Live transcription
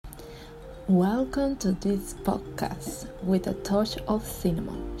Welcome to this podcast with a touch of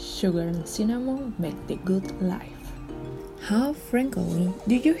cinnamon. Sugar and cinnamon make the good life. How frequently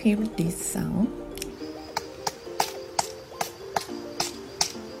do you hear this sound?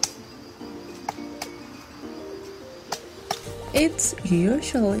 It's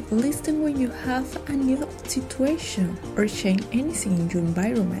usually listened when you have a new situation or change anything in your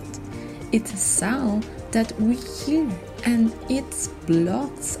environment. It's a sound that we hear and it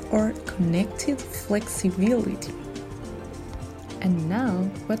blocks our connected flexibility. And now,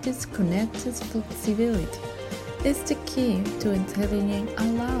 what is connected flexibility? It's the key to intelligence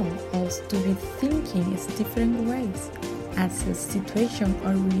allowing us to be thinking in different ways as a situation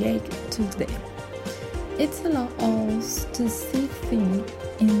or react to them. It allows us to see things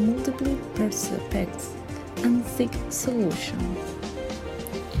in multiple perspectives and seek solutions.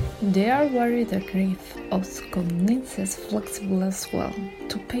 There are various degrees of cognition flexible as well.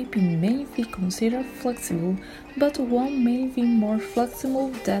 Two people may be considered flexible, but one may be more flexible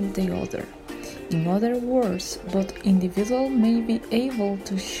than the other. In other words, both individuals may be able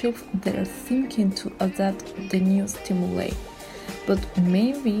to shift their thinking to adapt the new stimuli, but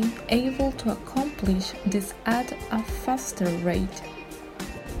may be able to accomplish this at a faster rate.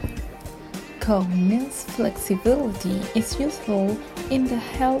 Cognitive flexibility is useful in the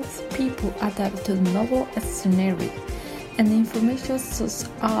helps people adapt to novel scenarios and information such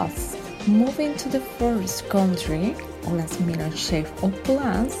as moving to the first country, last minute change of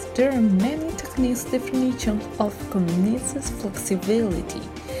plans. There are many techniques definitions of cognitive flexibility,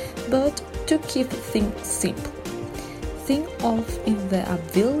 but to keep things simple, think of it the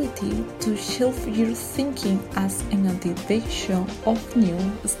ability to shift your thinking as an anticipation of new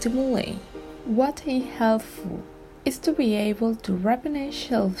stimuli. What is helpful is to be able to rapidly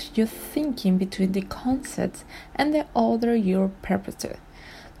shift your thinking between the concepts and the order you perpetuate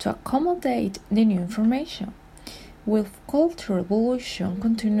to accommodate the new information. With cultural evolution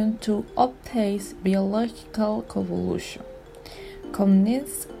continuing to outpace biological evolution,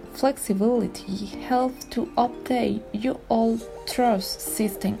 cognitive flexibility helps to update your old trust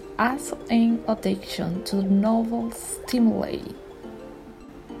system as an addiction to novel stimuli.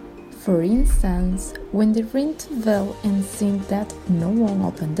 For instance, when they ring the bell and see that no one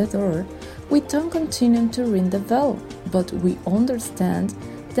opened the door, we don't continue to ring the bell, but we understand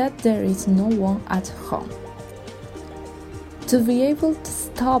that there is no one at home. To be able to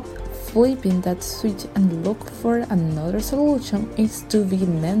stop flipping that switch and look for another solution is to be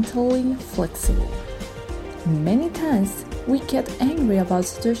mentally flexible. Many times we get angry about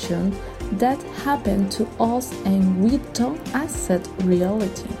situations that happen to us and we don't accept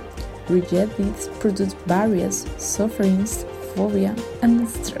reality. Reject this produces various sufferings, phobia, and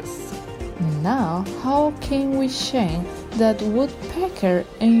stress. Now, how can we change that woodpecker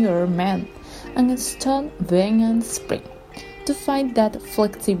in your mind and stone vein and spring to find that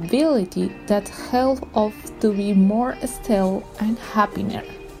flexibility that helps us to be more stable and happier?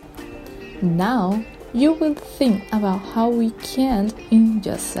 Now, you will think about how we can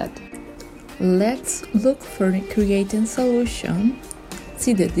adjust that. Let's look for creating solution.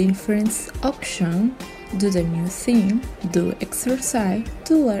 See the different options, do the new thing, do exercise,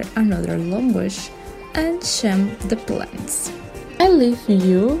 to learn another language, and change the plans. I leave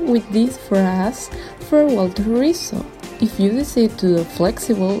you with this phrase for Walter Rizzo. If you decide to be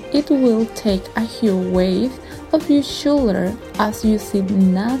flexible, it will take a huge weight off your shoulder as you see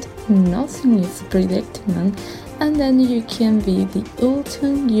that nothing is predictable, and then you can be the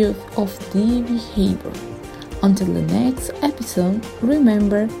ultimate use of the behavior. Until the next episode,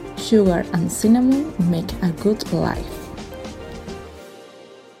 remember, sugar and cinnamon make a good life.